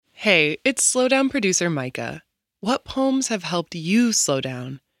Hey, it's Slowdown producer Micah. What poems have helped you slow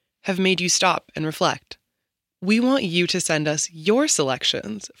down, have made you stop and reflect? We want you to send us your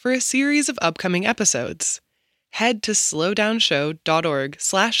selections for a series of upcoming episodes. Head to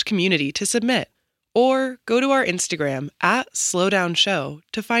slowdownshow.org/community to submit, or go to our Instagram @slowdownshow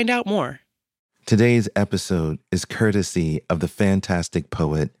to find out more. Today's episode is courtesy of the fantastic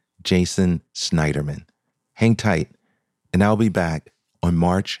poet Jason Schneiderman. Hang tight, and I'll be back on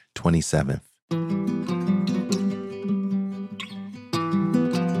March 27th.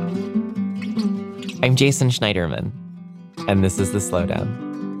 I'm Jason Schneiderman, and this is The Slowdown.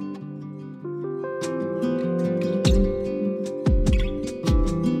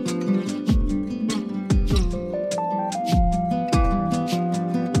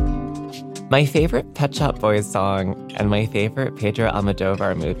 My favorite Pet Shop Boys song and my favorite Pedro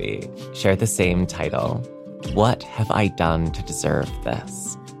Almodovar movie share the same title. What have I done to deserve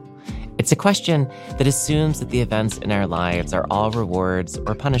this? It's a question that assumes that the events in our lives are all rewards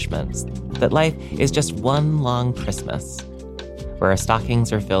or punishments, that life is just one long Christmas, where our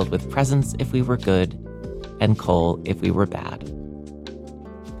stockings are filled with presents if we were good and coal if we were bad.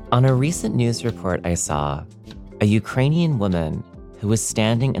 On a recent news report I saw, a Ukrainian woman who was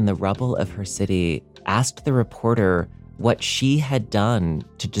standing in the rubble of her city asked the reporter what she had done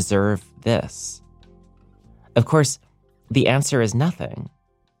to deserve this. Of course, the answer is nothing.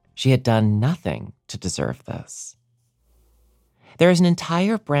 She had done nothing to deserve this. There is an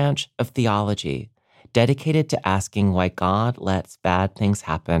entire branch of theology dedicated to asking why God lets bad things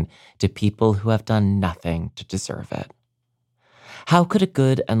happen to people who have done nothing to deserve it. How could a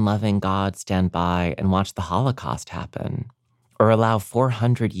good and loving God stand by and watch the Holocaust happen, or allow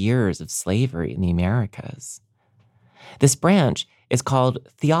 400 years of slavery in the Americas? This branch is called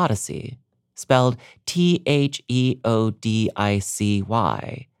theodicy, spelled Theodicy.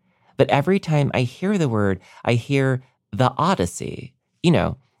 But every time I hear the word, I hear the Odyssey. You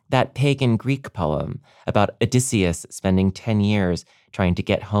know, that pagan Greek poem about Odysseus spending 10 years trying to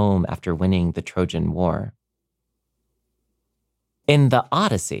get home after winning the Trojan War. In the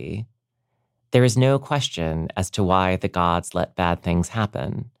Odyssey, there is no question as to why the gods let bad things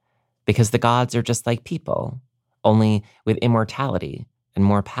happen, because the gods are just like people, only with immortality and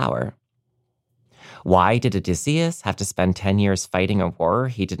more power. Why did Odysseus have to spend 10 years fighting a war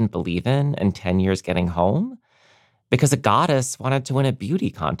he didn't believe in and 10 years getting home? Because a goddess wanted to win a beauty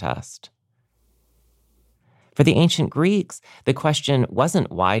contest. For the ancient Greeks, the question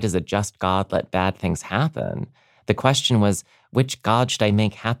wasn't why does a just God let bad things happen? The question was, which god should I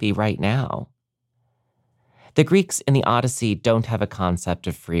make happy right now? The Greeks in the Odyssey don't have a concept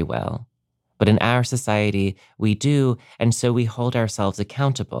of free will. But in our society, we do, and so we hold ourselves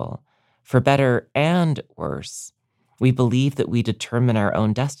accountable. For better and worse, we believe that we determine our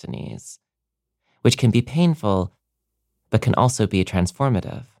own destinies, which can be painful, but can also be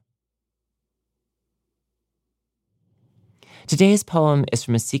transformative. Today's poem is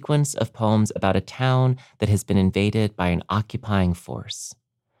from a sequence of poems about a town that has been invaded by an occupying force.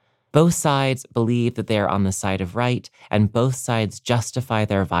 Both sides believe that they are on the side of right, and both sides justify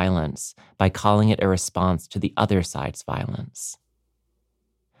their violence by calling it a response to the other side's violence.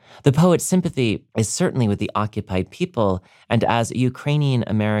 The poet's sympathy is certainly with the occupied people, and as a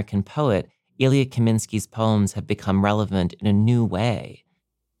Ukrainian-American poet, Ilya Kaminsky's poems have become relevant in a new way,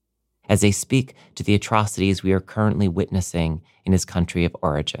 as they speak to the atrocities we are currently witnessing in his country of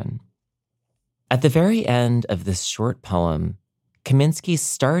origin. At the very end of this short poem, Kaminsky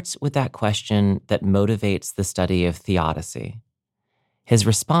starts with that question that motivates the study of theodicy. His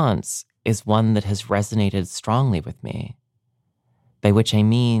response is one that has resonated strongly with me, by which I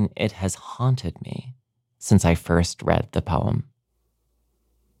mean it has haunted me since I first read the poem.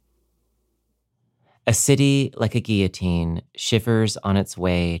 A city like a guillotine shivers on its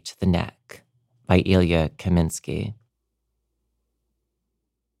way to the neck, by Ilya Kaminsky.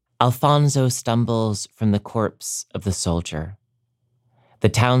 Alfonso stumbles from the corpse of the soldier. The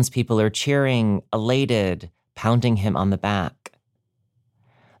townspeople are cheering, elated, pounding him on the back.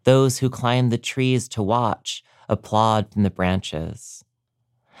 Those who climb the trees to watch applaud from the branches.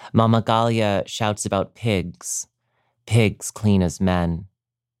 Mama Galia shouts about pigs clean as men.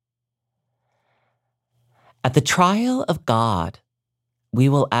 At the trial of God, we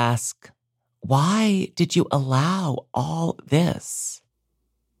will ask, why did you allow all this?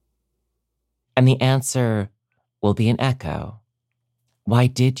 And the answer will be an echo. Why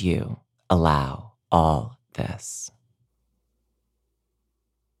did you allow all this?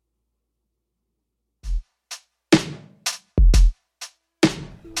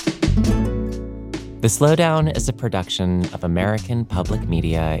 The Slowdown is a production of American Public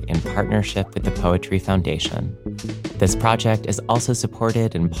Media in partnership with the Poetry Foundation. This project is also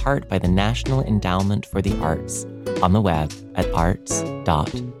supported in part by the National Endowment for the Arts on the web at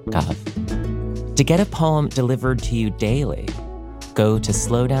arts.gov. To get a poem delivered to you daily, go to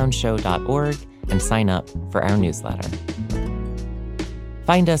slowdownshow.org and sign up for our newsletter.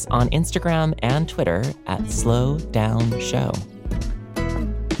 Find us on Instagram and Twitter at slowdownshow.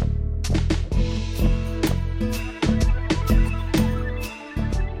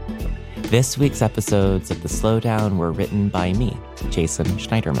 This week's episodes of The Slowdown were written by me, Jason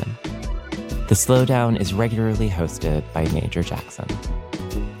Schneiderman. The Slowdown is regularly hosted by Major Jackson.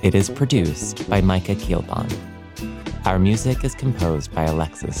 It is produced by Micah Kielbaum. Our music is composed by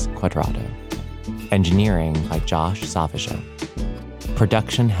Alexis Cuadrado. Engineering by Josh Savageau.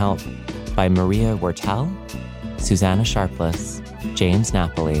 Production help by Maria Wertel, Susanna Sharpless, James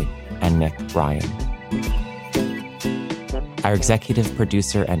Napoli, and Nick Ryan. Our executive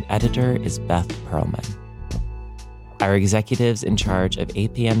producer and editor is Beth Perlman. Our executives in charge of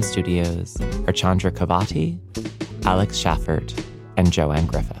APM Studios are Chandra Kavati, Alex Schaffert, and Joanne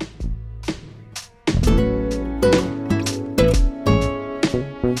Griffith.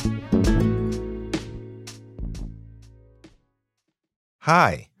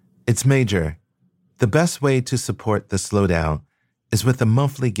 Hi, it's Major. The best way to support The Slowdown is with a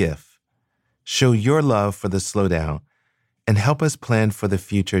monthly gift. Show your love for The Slowdown and help us plan for the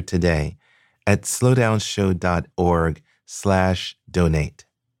future today at slowdownshow.org/donate.